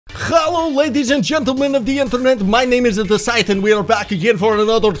Hello, ladies and gentlemen of the internet. My name is the Scythe, and we are back again for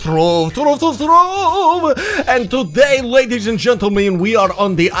another Trove. And today, ladies and gentlemen, we are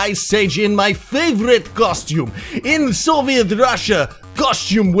on the Ice Age in my favorite costume. In Soviet Russia,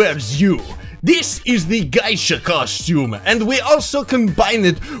 costume wears you. This is the geisha costume, and we also combine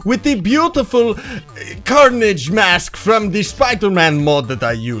it with the beautiful Carnage mask from the Spider-Man mod that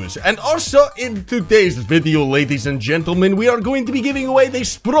I use. And also in today's video, ladies and gentlemen, we are going to be giving away the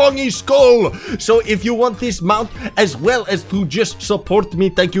Sprongy Skull. So if you want this mount, as well as to just support me,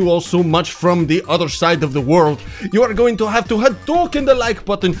 thank you all so much from the other side of the world, you are going to have to hit the like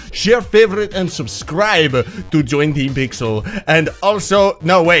button, share, favorite, and subscribe to join Team Pixel. And also,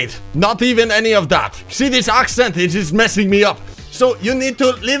 no wait, not even any of that. See this accent? It is messing me up. So you need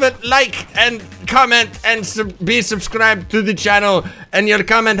to leave a like and comment and be subscribed to the channel, and your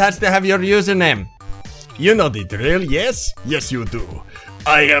comment has to have your username. You know the drill, yes? Yes, you do.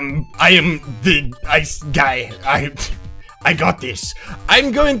 I am the ice guy. I got this.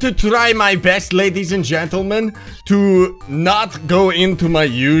 I'm going to try my best, ladies and gentlemen, to not go into my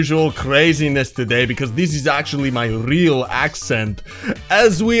usual craziness today, because this is actually my real accent,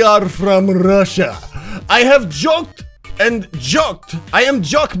 as we are from Russia. I have joked and joked. I am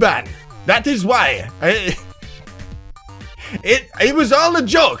Jokeman. That is why. It was all a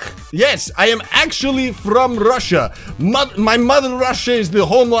joke. Yes, I am actually from Russia. My mother Russia is the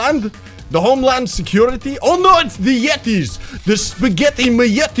homeland. The Homeland Security? Oh no, it's the Yetis! The Spaghetti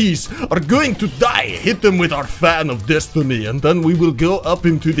Yetis are going to die! Hit them with our fan of destiny, and then we will go up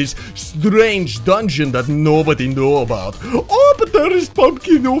into this strange dungeon that nobody know about. Oh, but there is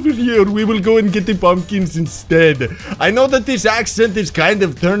pumpkin over here! We will go and get the pumpkins instead. I know that this accent is kind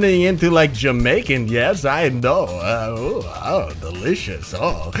of turning into like Jamaican, yes, I know. Oh, delicious.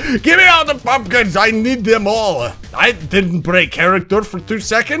 Oh, give me all the pumpkins! I need them all! I didn't break character for 2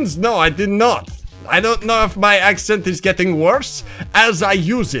 seconds? No, I did not. I don't know if my accent is getting worse as I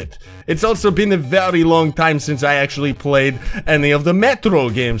use it. It's also been a very long time since I actually played any of the Metro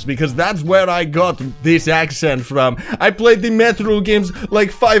games, because that's where I got this accent from. I played the Metro games like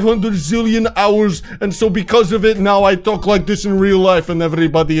 500 zillion hours, and so because of it, now I talk like this in real life and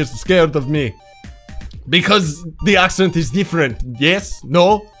everybody is scared of me. Because the accent is different. Yes?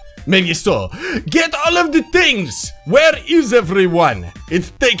 No? Maybe so. Get all of the things! Where is everyone? It's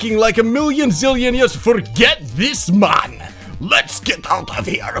taking like a million zillion years. Forget this, man! Let's get out of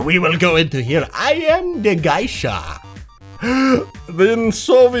here. We will go into here. I am the geisha. In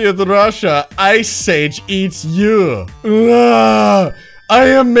Soviet Russia, Ice Age eats you. I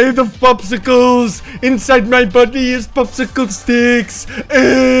am made of popsicles. Inside my body is popsicle sticks.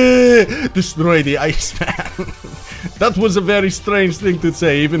 Destroy the Iceman. That was a very strange thing to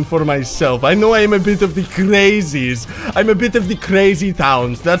say, even for myself. I know I am a bit of the crazies. I'm a bit of the crazy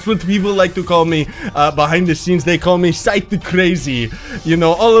towns. That's what people like to call me behind the scenes. They call me Scythe the Crazy. You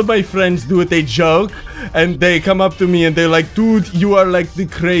know, all of my friends do it. They joke, and they come up to me and they're like, dude, you are like the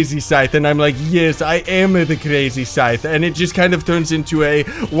crazy Scythe. And I'm like, yes, I am the crazy Scythe. And it just kind of turns into a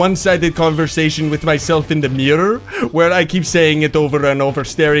one-sided conversation with myself in the mirror, where I keep saying it over and over,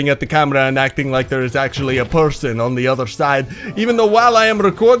 staring at the camera and acting like there is actually a person on the other side, even though while I am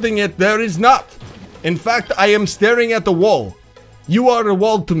recording it, there is not. In fact, I am staring at the wall. You are a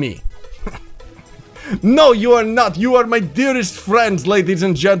wall to me. No, you are not. You are my dearest friends, ladies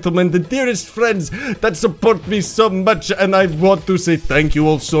and gentlemen. The dearest friends that support me so much. And I want to say thank you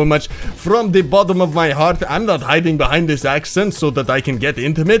all so much from the bottom of my heart. I'm not hiding behind this accent so that I can get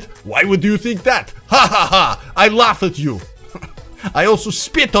intimate. Why would you think that? Ha ha ha. I laugh at you. I also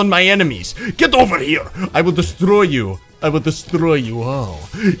spit on my enemies. Get over here. I will destroy you. I will destroy you all.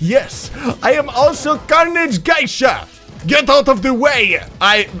 Yes, I am also Carnage Geisha. Get out of the way!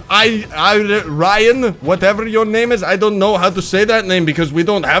 Ryan, whatever your name is, I don't know how to say that name because we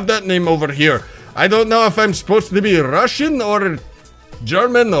don't have that name over here. I don't know if I'm supposed to be Russian or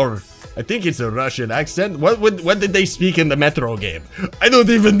German, or I think it's a Russian accent. What did they speak in the Metro game? I don't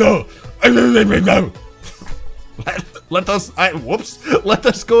even know. I don't even know. Let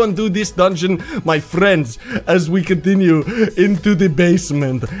us go and do this dungeon, my friends, as we continue into the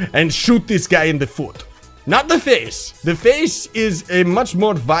basement and shoot this guy in the foot. Not the face. The face is a much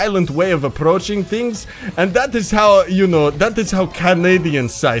more violent way of approaching things, and that is how, you know, that is how Canadian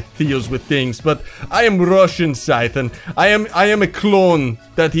Scythe deals with things. But I am Russian Scythe, and I am a clone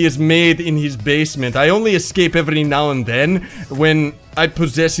that he has made in his basement. I only escape every now and then when I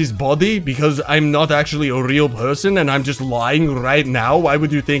possess his body, because I'm not actually a real person and I'm just lying right now. Why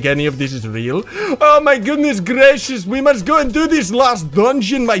would you think any of this is real? Oh my goodness gracious, we must go and do this last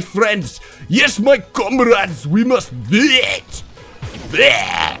dungeon, my friends. Yes, my comrades, we must do it.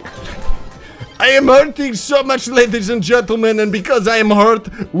 I am hurting so much, ladies and gentlemen, and because I am hurt,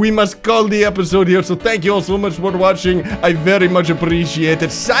 we must call the episode here. So thank you all so much for watching. I very much appreciate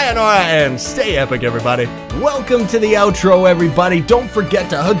it. Sayonara and stay epic, everybody. Welcome to the outro, everybody. Don't forget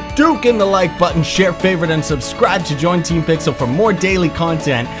to Hadouken the like button, share, favorite, and subscribe to join Team Pixel for more daily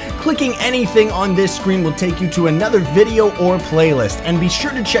content. Clicking anything on this screen will take you to another video or playlist, and be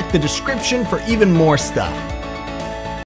sure to check the description for even more stuff.